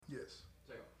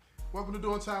Welcome to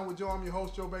Doing Time with Joe. I'm your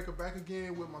host, Joe Baker, back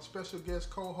again with my special guest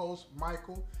co-host,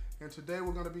 Michael. And today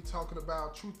we're going to be talking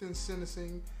about truth in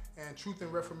sentencing and truth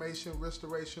in reformation,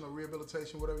 restoration, or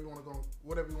rehabilitation, whatever you want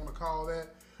to call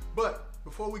that. But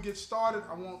before we get started,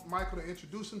 I want Michael to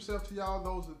introduce himself to y'all.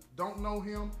 Those that don't know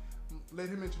him, let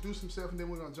him introduce himself, and then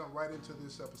we're going to jump right into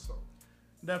this episode.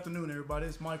 Good afternoon, everybody.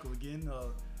 It's Michael again.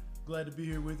 Glad to be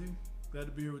here with you. Glad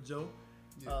to be here with Joe.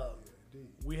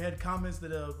 We had comments that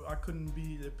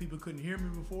that people couldn't hear me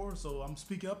before, so I'm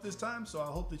speaking up this time. So I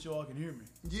hope that you all can hear me.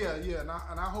 Yeah, and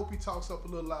I hope he talks up a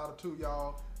little louder too,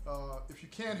 y'all. If you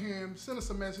can't hear him, send us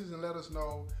a message and let us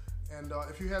know. And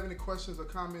if you have any questions or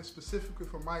comments specifically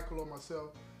for Michael or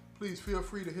myself, please feel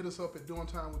free to hit us up at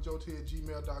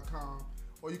doingtimewithjoet@gmail.com,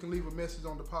 or you can leave a message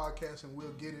on the podcast and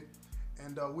we'll get it.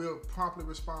 And we'll promptly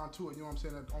respond to it, you know what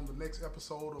I'm saying, on the next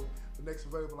episode or the next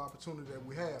available opportunity that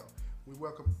we have. We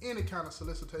welcome any kind of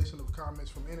solicitation of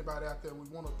comments from anybody out there. We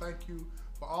want to thank you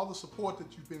for all the support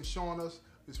that you've been showing us.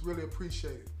 It's really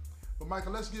appreciated. But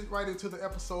Michael, let's get right into the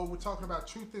episode. We're talking about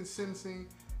truth in sentencing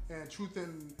and truth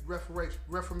in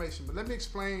reformation. But let me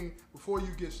explain, before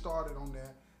you get started on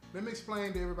that, let me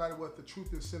explain to everybody what the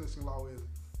truth in sentencing law is.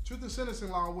 The truth in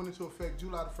sentencing law went into effect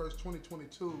July the 1st,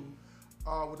 2022,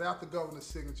 without the governor's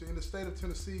signature. In the state of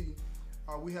Tennessee,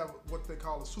 we have what they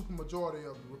call a supermajority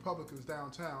of Republicans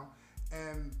downtown,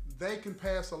 and they can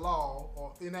pass a law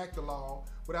or enact a law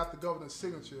without the governor's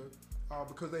signature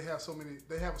because they have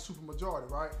a supermajority,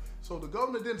 right? So the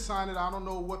governor didn't sign it. I don't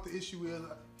know what the issue is.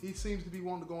 He seems to be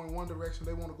wanting to go in one direction.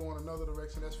 They want to go in another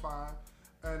direction. That's fine.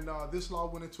 And this law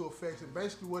went into effect. And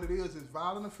basically what it is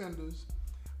violent offenders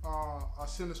are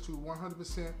sentenced to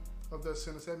 100% of their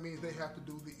sentence. That means they have to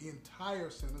do the entire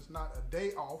sentence, not a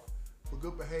day off for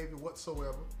good behavior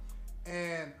whatsoever.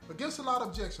 And against a lot of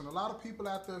objection, a lot of people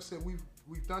out there said we've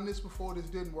done this before, this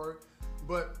didn't work,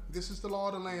 but this is the law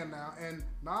of the land now. And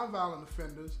nonviolent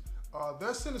offenders,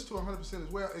 they're sentenced to 100%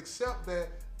 as well, except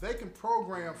that they can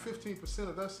program 15%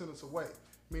 of their sentence away,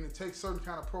 meaning take certain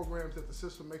kind of programs that the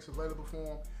system makes available for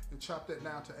them and chop that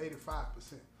down to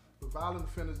 85%. But violent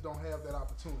offenders don't have that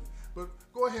opportunity. But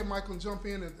go ahead, Michael, and jump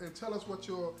in and tell us what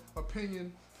your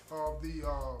opinion of the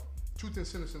truth in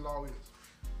sentencing law is.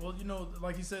 Well,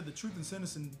 like you said, the truth in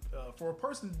sentencing, for a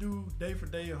person to do day for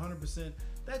day 100%,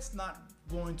 that's not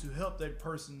going to help that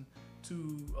person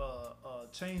to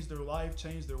change their life,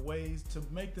 change their ways, to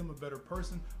make them a better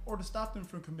person, or to stop them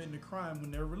from committing a crime when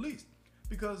they're released.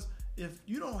 Because if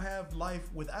you don't have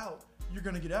life without, you're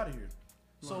going to get out of here.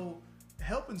 Right. So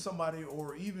helping somebody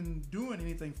or even doing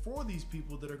anything for these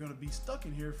people that are going to be stuck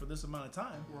in here for this amount of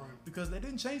time, right, because they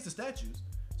didn't change the statutes.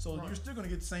 So right, you're still going to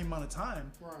get the same amount of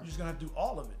time. Right. You're just going to have to do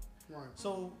all of it. Right.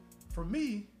 So for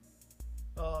me,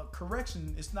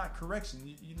 correction, it's not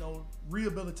correction.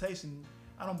 Rehabilitation,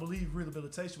 I don't believe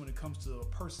rehabilitation when it comes to a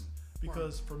person.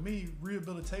 Because right, for me,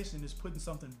 rehabilitation is putting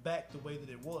something back the way that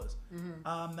it was. Mm-hmm.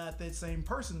 I'm not that same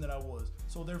person that I was.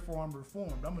 So therefore, I'm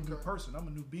reformed. I'm a new person. I'm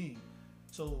a new being.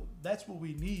 So that's what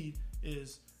we need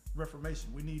is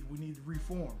reformation. We need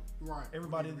reform. Right.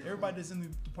 Everybody that's in the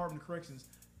Department of Corrections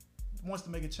wants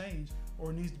to make a change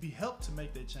or needs to be helped to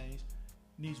make that change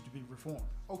needs to be reformed.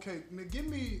 Okay, now give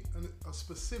me a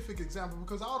specific example,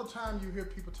 because all the time you hear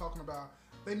people talking about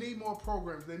they need more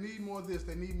programs, they need more of this,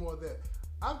 they need more of that.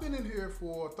 I've been in here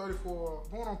for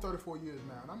going on 34 years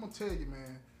now, and I'm going to tell you,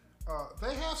 man,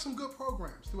 they have some good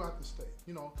programs throughout the state.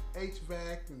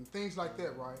 HVAC and things like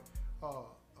that, right?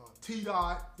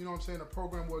 TDOT, you know what I'm saying, a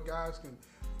program where guys can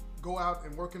go out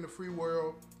and work in the free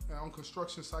world and on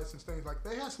construction sites and things like that.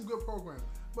 They have some good programs,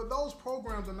 but those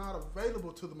programs are not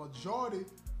available to the majority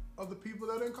of the people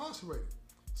that are incarcerated.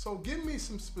 So give me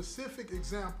some specific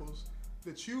examples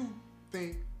that you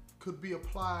think could be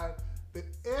applied that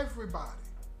everybody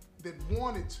that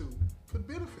wanted to could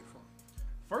benefit from.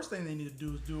 First thing they need to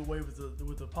do is do away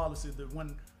with the policy that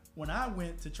when I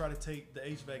went to try to take the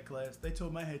HVAC class, they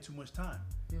told me I had too much time.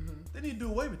 Mm-hmm. They need to do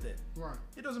away with that. Right.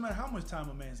 It doesn't matter how much time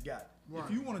a man's got. Right.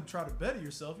 If you want to try to better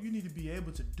yourself, you need to be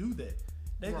able to do that.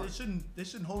 They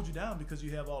shouldn't hold you down because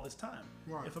you have all this time.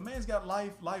 Right. If a man's got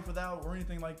life without or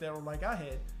anything like that, or like I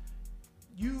had,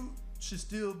 you should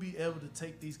still be able to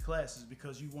take these classes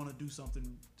because you want to do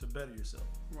something to better yourself.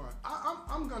 Right.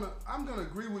 I'm gonna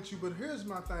agree with you, but here's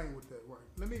my thing with that. Right.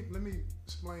 Let me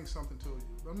explain something to you.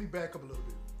 Let me back up a little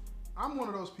bit. I'm one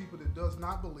of those people that does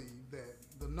not believe that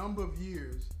the number of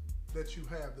years that you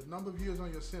have, the number of years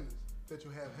on your sentence that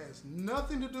you have, has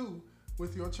nothing to do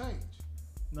with your change.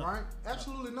 Nothing. Right?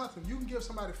 Absolutely nothing. You can give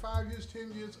somebody 5 years,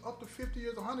 10 years, up to 50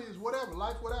 years, 100 years, whatever,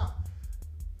 life without.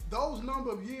 Those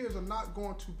number of years are not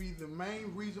going to be the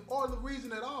main reason or the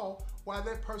reason at all why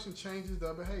that person changes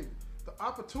their behavior. The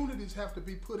opportunities have to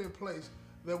be put in place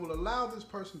that will allow this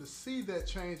person to see that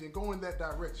change and go in that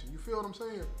direction. You feel what I'm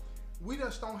saying? We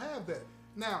just don't have that.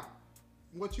 Now,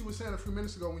 what you were saying a few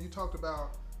minutes ago when you talked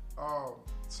about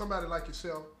somebody like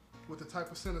yourself with the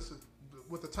type of sentence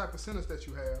that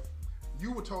you have,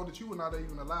 you were told that you were not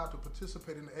even allowed to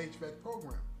participate in the HVAC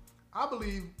program. I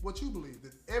believe what you believe,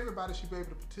 that everybody should be able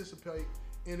to participate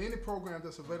in any program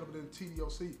that's available in the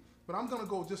TDOC. But I'm going to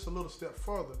go just a little step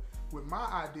further with my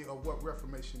idea of what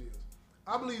reformation is.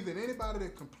 I believe that anybody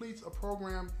that completes a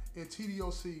program in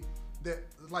TDOC that,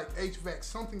 like HVAC,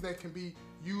 something that can be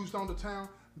used on the town,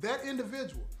 that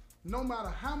individual, no matter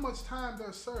how much time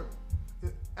they're serving,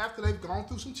 after they've gone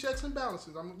through some checks and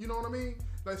balances, you know what I mean?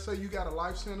 Let's say you got a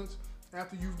life sentence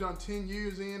after you've done 10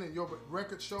 years in and your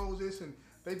record shows this, and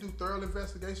they do thorough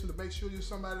investigation to make sure you're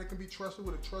somebody that can be trusted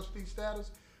with a trustee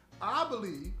status. I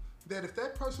believe that if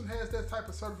that person has that type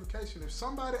of certification, if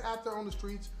somebody out there on the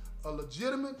streets, a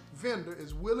legitimate vendor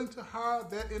is willing to hire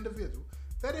that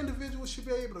individual should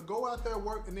be able to go out there,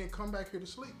 work, and then come back here to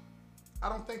sleep. I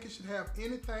don't think it should have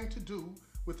anything to do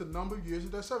with the number of years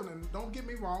that they're serving. And don't get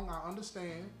me wrong, I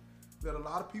understand that a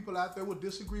lot of people out there will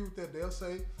disagree with that. They'll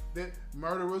say that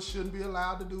murderers shouldn't be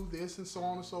allowed to do this and so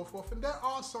on and so forth. And there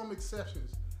are some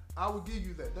exceptions. I will give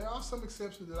you that. There are some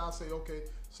exceptions that I say, okay,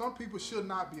 some people should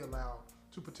not be allowed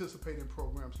to participate in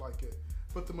programs like that.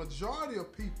 But the majority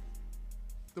of people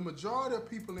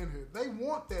in here, they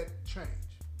want that change,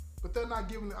 but they're not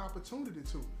given the opportunity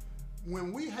to.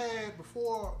 When we had,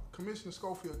 before Commissioner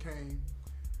Schofield came,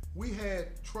 we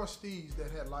had trustees that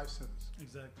had life sentences.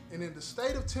 Exactly. And in the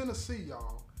state of Tennessee,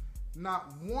 y'all,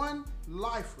 not one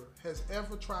lifer has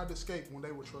ever tried to escape when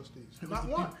they were trustees. Not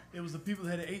one. It was the people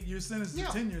that had 8-year sentences and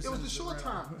 10-year sentences. It was the short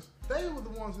timers. They were the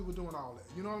ones that were doing all that.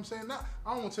 You know what I'm saying? Now,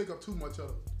 I don't want to take up too much of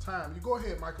the time. You go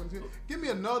ahead, Michael. Give me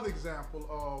another example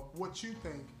of what you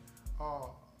think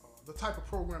the type of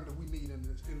program that we need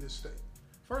in this state.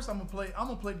 First, I'm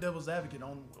gonna play devil's advocate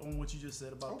on what you just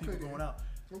said about people going out.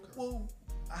 Okay. Well,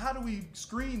 how do we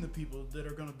screen the people that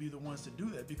are going to be the ones to do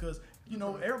that? Because a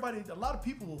lot of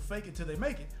people will fake it till they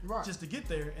make it, just to get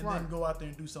there and then go out there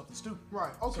and do something stupid.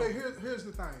 Right. Okay. So, here's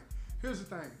the thing.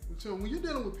 So when you're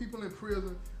dealing with people in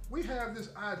prison, we have this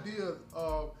idea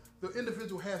of the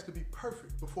individual has to be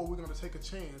perfect before we're going to take a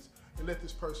chance and let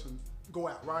this person go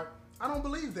out. Right. I don't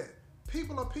believe that.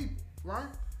 People are people. Right.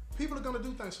 People are going to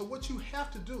do things. So what you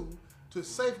have to do to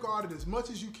safeguard it as much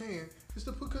as you can is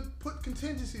to put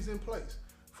contingencies in place.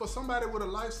 For somebody with a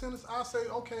life sentence, I'll say,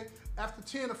 okay, after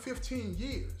 10 or 15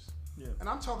 years, and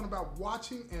I'm talking about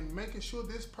watching and making sure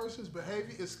this person's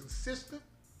behavior is consistent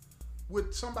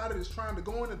with somebody that's trying to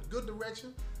go in a good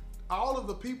direction. All of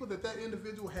the people that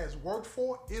individual has worked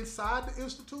for inside the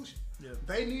institution,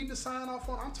 they need to sign off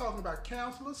on. I'm talking about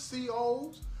counselors,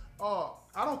 COs,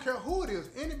 I don't care who it is,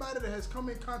 anybody that has come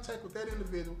in contact with that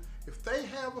individual, if they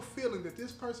have a feeling that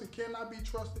this person cannot be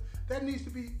trusted, that needs to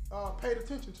be paid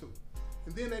attention to.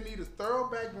 And then they need a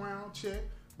thorough background check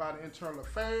by the Internal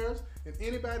Affairs and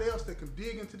anybody else that can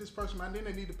dig into this person. And then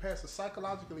they need to pass a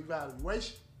psychological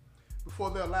evaluation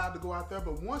before they're allowed to go out there.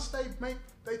 But once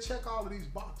they check all of these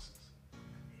boxes,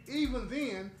 even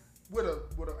then, with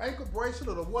an ankle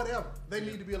bracelet or whatever, they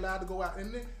need to be allowed to go out.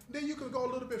 And then you can go a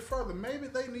little bit further. Maybe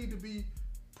they need to be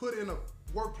put in a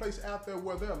workplace out there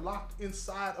where they're locked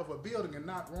inside of a building and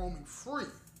not roaming free.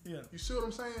 Yeah. You see what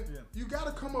I'm saying? Yeah. You got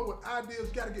to come up with ideas.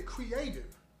 You got to get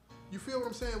creative. You feel what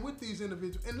I'm saying with these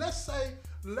individuals? And let's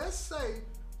say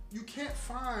you can't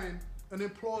find an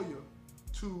employer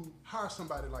to hire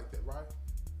somebody like that, right?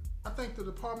 I think the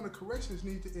Department of Corrections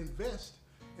need to invest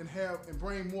and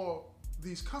bring more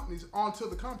these companies onto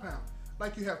the compound.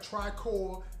 Like you have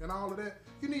Tricor and all of that.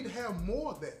 You need to have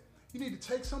more of that. You need to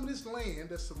take some of this land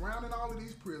that's surrounding all of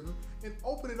these prisons and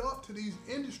open it up to these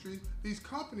industries, these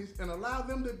companies, and allow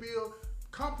them to build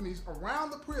companies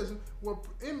around the prison where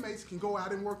inmates can go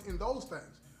out and work in those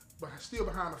things, but still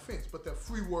behind a fence, but they're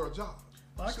free world jobs.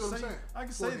 Well, I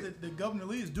can say that Governor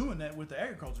Lee is doing that with the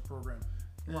agriculture program.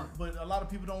 Right. But a lot of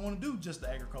people don't want to do just the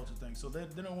agriculture thing, so they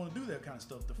don't want to do that kind of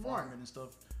stuff, the farming and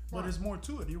stuff. But there's more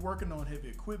to it. You're working on heavy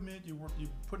equipment. You're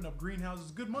putting up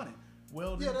greenhouses. Good money.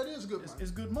 Welding. Yeah, that is good money.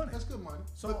 It's good money. That's good money.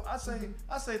 So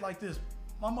I say like this.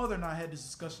 My mother and I had this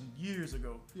discussion years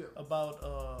ago about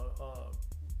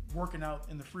working out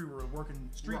in the free world, working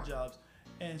street jobs.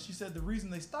 And she said the reason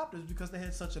they stopped is because they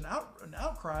had such an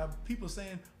outcry of people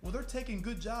saying, well, they're taking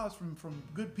good jobs from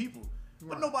good people.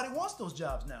 But nobody wants those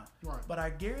jobs now. Right. But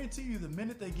I guarantee you the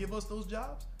minute they give us those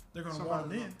jobs, they're going to want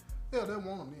them in. Yeah, they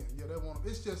want them in. Yeah, they want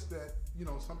them. It's just that,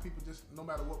 some people just, no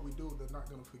matter what we do, they're not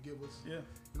going to forgive us. Yeah. You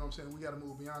know what I'm saying? We got to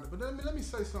move beyond it. But let me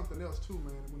say something else too,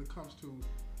 man, when it comes to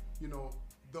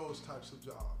those types of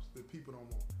jobs that people don't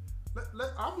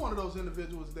want. I'm one of those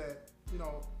individuals that,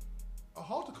 a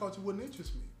horticulture wouldn't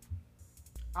interest me.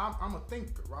 I'm a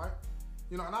thinker, right?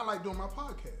 And I like doing my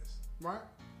podcast, right?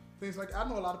 Things like, I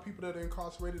know a lot of people that are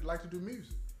incarcerated like to do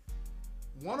music.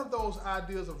 One of those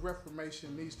ideas of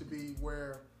reformation needs to be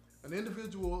where an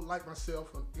individual like myself,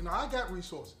 I got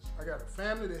resources. I got a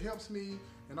family that helps me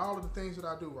and all of the things that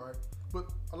I do, right? But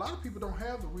a lot of people don't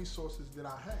have the resources that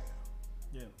I have.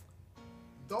 Yeah.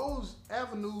 Those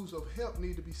avenues of help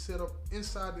need to be set up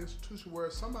inside the institution where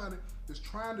somebody is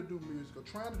trying to do music or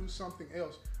trying to do something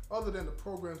else other than the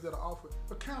programs that are offered.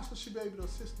 A counselor should be able to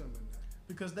assist them in that.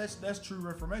 Because that's true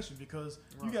reformation. Because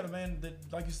you got a man that,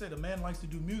 like you said, a man likes to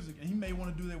do music, and he may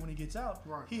want to do that when he gets out.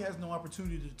 Right. He has no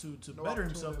opportunity to better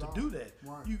himself to do that.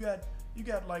 Right. You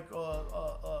got like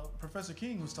Professor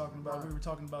King was talking about. Right. We were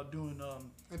talking about doing.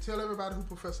 And tell everybody who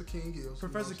Professor King is.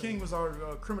 Professor King was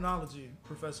our criminology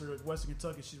professor at Western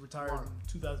Kentucky. She's retired in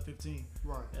 2015.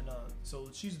 Right. And so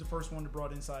she's the first one that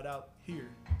brought Inside Out here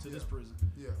to this prison.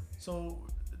 Yeah. So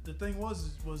the thing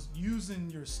was using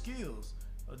your skills.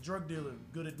 A drug dealer,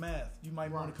 good at math. You might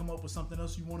want to come up with something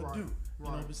else you want to do.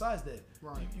 Besides that,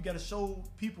 you got to show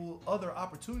people other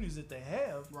opportunities that they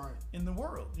have in the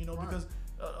world. Because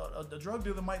a drug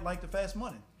dealer might like the fast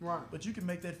money, but you can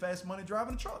make that fast money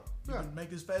driving a truck. You can make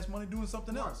this fast money doing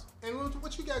something else. And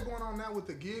what you got going on now with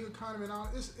the gig economy and all,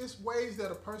 it's ways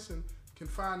that a person can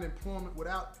find employment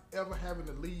without ever having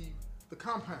to leave the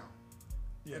compound.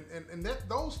 Yeah. And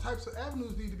those types of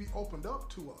avenues need to be opened up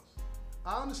to us.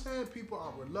 I understand people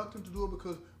are reluctant to do it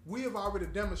because we have already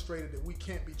demonstrated that we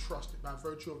can't be trusted by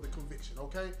virtue of the conviction,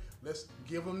 okay? Let's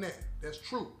give them that. That's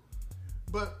true.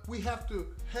 But we have to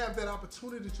have that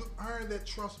opportunity to earn that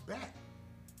trust back.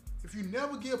 If you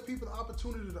never give people the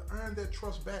opportunity to earn that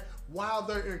trust back while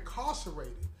they're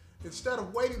incarcerated, instead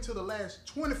of waiting till the last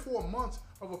 24 months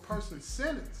of a person's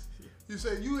sentence, you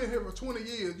say, you in here for 20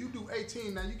 years, you do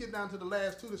 18, now you get down to the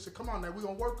last 2, they say, come on now, we're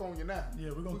going to work on you now. Yeah,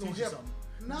 we're going to teach you something.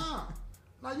 Nah.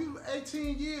 Now, you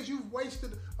 18 years, you've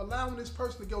wasted allowing this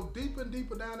person to go deeper and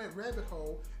deeper down that rabbit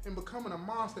hole and becoming a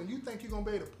monster, and you think you're going to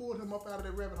be able to pull him up out of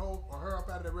that rabbit hole or her up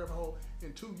out of that rabbit hole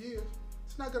in 2 years.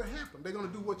 It's not going to happen. They're going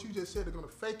to do what you just said. They're going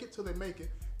to fake it till they make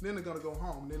it, and then they're going to go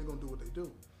home, and then they're going to do what they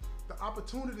do. The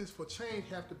opportunities for change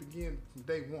have to begin from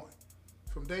day one.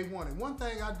 From day one. And one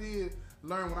thing I did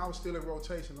learn when I was still in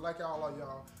rotation, like all of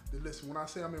y'all that listen, when I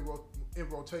say I'm in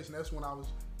rotation, that's when I was,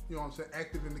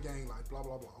 active in the gang life, blah,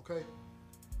 blah, blah, okay?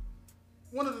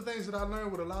 One of the things that I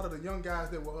learned with a lot of the young guys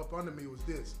that were up under me was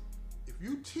this. If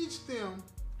you teach them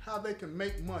how they can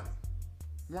make money,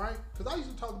 right? Because I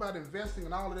used to talk about investing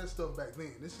and all of that stuff back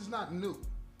then. This is not new.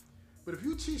 But if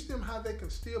you teach them how they can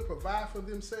still provide for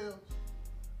themselves,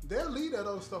 they'll leave that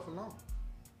other stuff alone.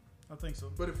 I think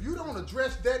so. But if you don't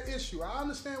address that issue, I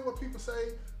understand what people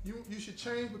say, you should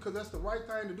change because that's the right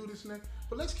thing to do this and that.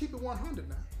 But let's keep it 100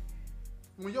 now.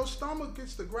 When your stomach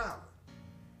gets to growling,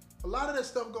 a lot of that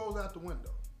stuff goes out the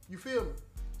window. You feel me?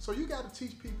 So you got to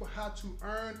teach people how to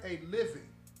earn a living.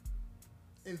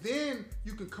 And then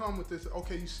you can come with this,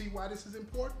 okay, you see why this is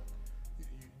important?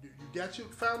 You got your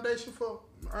foundation for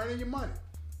earning your money.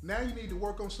 Now you need to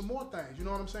work on some more things. You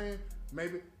know what I'm saying?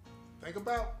 Maybe think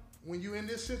about when you're in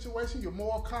this situation, your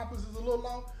moral compass is a little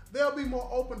low. They'll be more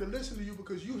open to listen to you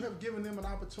because you have given them an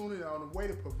opportunity on a way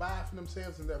to provide for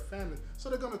themselves and their families. So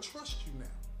they're going to trust you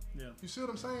now. Yeah. You see what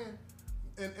I'm saying?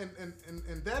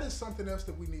 And that is something else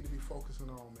that we need to be focusing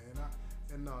on,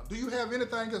 man. Do you have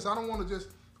anything else? I don't want to just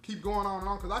keep going on and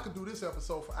on because I could do this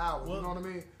episode for hours. Well, you know what I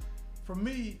mean?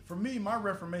 For me, my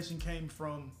reformation came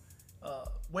from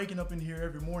waking up in here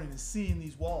every morning and seeing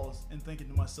these walls and thinking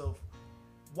to myself,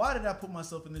 why did I put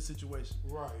myself in this situation?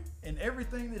 Right. And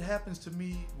everything that happens to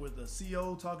me with a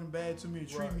CO talking bad to me and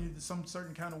treating me some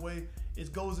certain kind of way,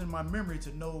 it goes in my memory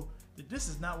to know that this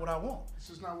is not what I want. This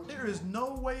is not what There is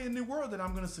no way in the world that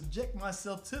I'm going to subject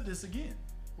myself to this again.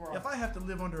 Right. If I have to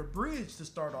live under a bridge to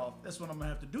start off, that's what I'm going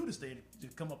to have to do to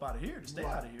come up out of here, to stay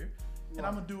out of here. And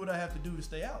I'm going to do what I have to do to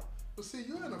stay out. But see,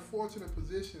 you're in a fortunate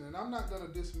position, and I'm not going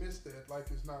to dismiss that like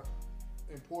it's not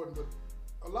important, but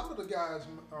a lot of the guys,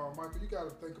 Michael, you got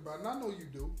to think about it, and I know you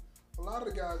do, a lot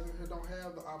of the guys in here don't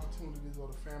have the opportunities or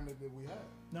the family that we have.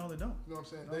 No, they don't. You know what I'm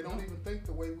saying? No, they don't even think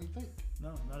the way we think.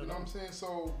 No, not at all. You know what I'm saying?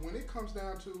 So when it comes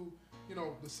down to,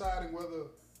 deciding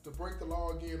whether to break the law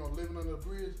again or living under a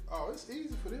bridge, it's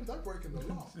easy for them. They're breaking the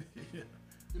law. Yeah.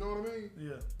 You know what I mean?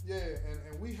 Yeah. Yeah,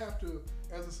 and we have to,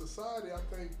 as a society,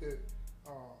 I think that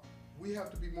we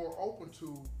have to be more open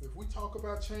to, if we talk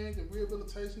about change and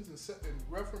rehabilitations and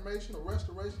reformation or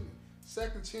restoration and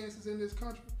second chances in this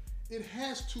country, it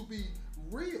has to be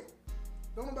real.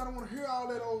 Don't nobody want to hear all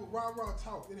that old rah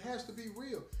talk. It has to be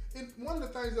real. And one of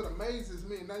the things that amazes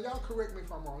me, now y'all correct me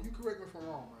if I'm wrong. You correct me if I'm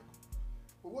wrong, Michael.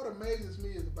 But what amazes me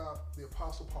is about the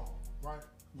Apostle Paul, right?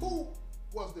 Mm-hmm. Who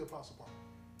was the Apostle Paul?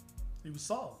 He was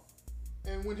Saul.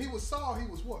 And when he was Saul, he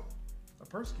was what? A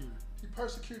persecutor. He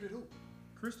persecuted who?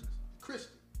 Christians.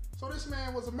 Christians. So this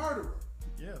man was a murderer.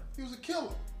 Yeah. He was a killer.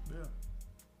 Yeah.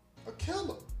 A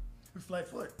killer. Flat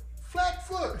foot. Flat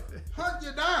foot. Hunt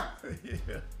you down.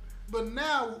 Yeah. But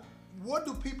now, what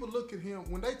do people look at him,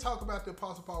 when they talk about the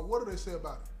Apostle Paul, what do they say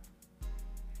about him?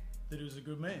 That he was a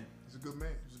good man. He's a good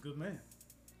man. He was a good man.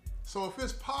 So if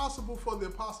it's possible for the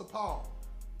Apostle Paul,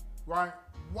 right,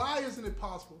 why isn't it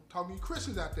possible, talking to you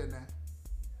Christians out there now,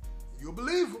 you're a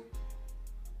believer,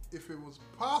 if it was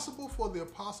possible for the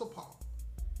Apostle Paul,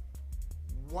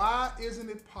 why isn't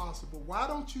it possible? Why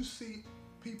don't you see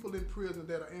people in prison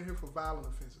that are in here for violent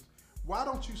offenses? Why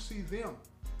don't you see them,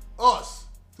 us,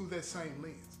 through that same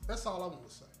lens? That's all I want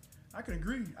to say. I can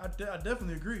agree. I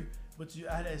definitely agree. But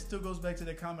it still goes back to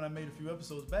that comment I made a few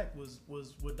episodes back was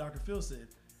what Dr. Phil said.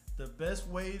 The best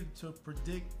way to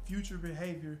predict future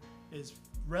behavior is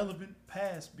relevant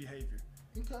past behavior.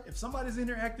 Okay. If somebody's in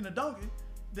there acting a donkey,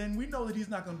 then we know that he's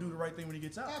not going to do the right thing when he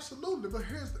gets out. Absolutely. But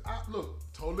look,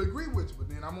 totally agree with you. But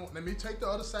then let me take the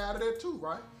other side of that too,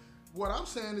 right? What I'm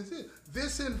saying is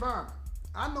this environment.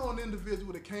 I know an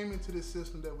individual that came into this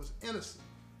system that was innocent.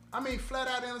 I mean, flat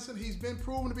out innocent. He's been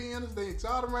proven to be innocent. They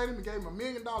exonerated him and gave him $1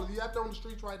 million. He's out there on the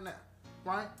streets right now,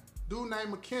 right? Dude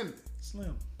named McKinley.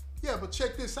 Slim. Yeah, but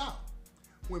check this out.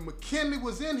 When McKinley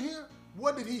was in here,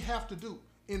 what did he have to do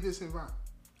in this environment?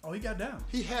 Oh, he got down.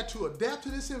 He had to adapt to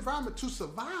this environment to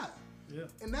survive. Yeah.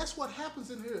 And that's what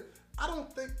happens in here. I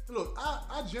don't think, look,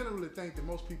 I generally think that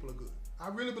most people are good. I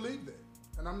really believe that.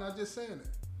 And I'm not just saying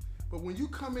that. But when you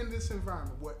come in this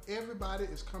environment where everybody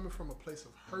is coming from a place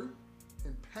of hurt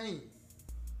and pain,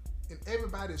 and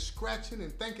everybody is scratching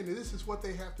and thinking that this is what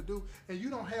they have to do, and you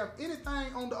don't have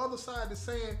anything on the other side that's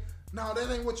saying, no,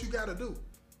 that ain't what you got to do.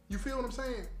 You feel what I'm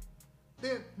saying?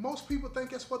 Then most people think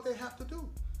that's what they have to do.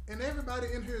 And everybody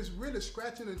in here is really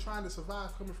scratching and trying to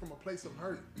survive coming from a place of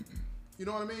hurt. You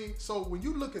know what I mean? So when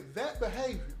you look at that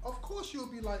behavior, of course you'll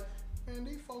be like, man,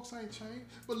 these folks ain't changed.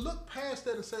 But look past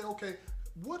that and say, okay,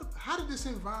 how did this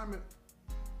environment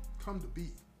come to be?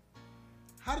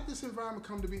 How did this environment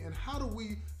come to be, and how do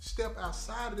we step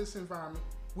outside of this environment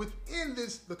within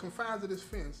the confines of this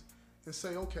fence and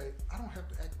say, okay, I don't have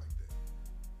to act like that?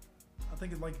 I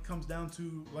think it comes down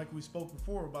to, like we spoke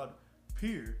before about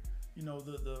peer. You know,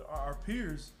 our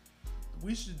peers,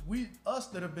 us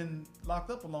that have been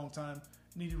locked up a long time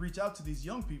need to reach out to these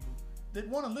young people that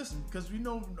want to listen, because we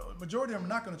know majority of them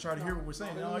are not going to try to hear what we're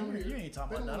saying. You ain't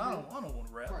talking about that. I don't want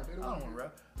to rap. Right, I don't want to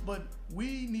rap. But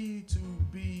we need to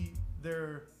be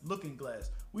their looking glass.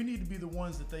 We need to be the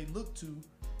ones that they look to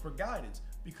for guidance,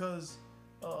 because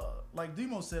like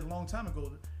Demo said a long time ago,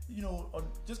 you know,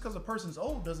 just because a person's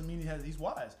old doesn't mean he's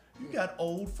wise. You got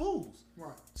old fools.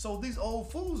 Right. So these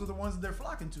old fools are the ones that they're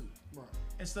flocking to. Right.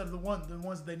 Instead of the ones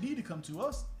that they need to come to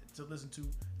us to listen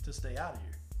to stay out of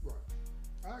here.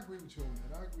 Right. I agree with you on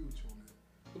that.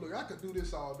 But look, I could do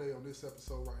this all day on this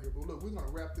episode right here. But look, we're going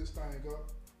to wrap this thing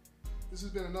up. This has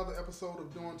been another episode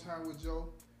of Doing Time with Joe.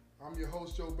 I'm your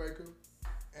host, Joe Baker,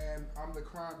 and I'm the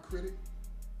crime critic.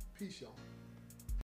 Peace, y'all.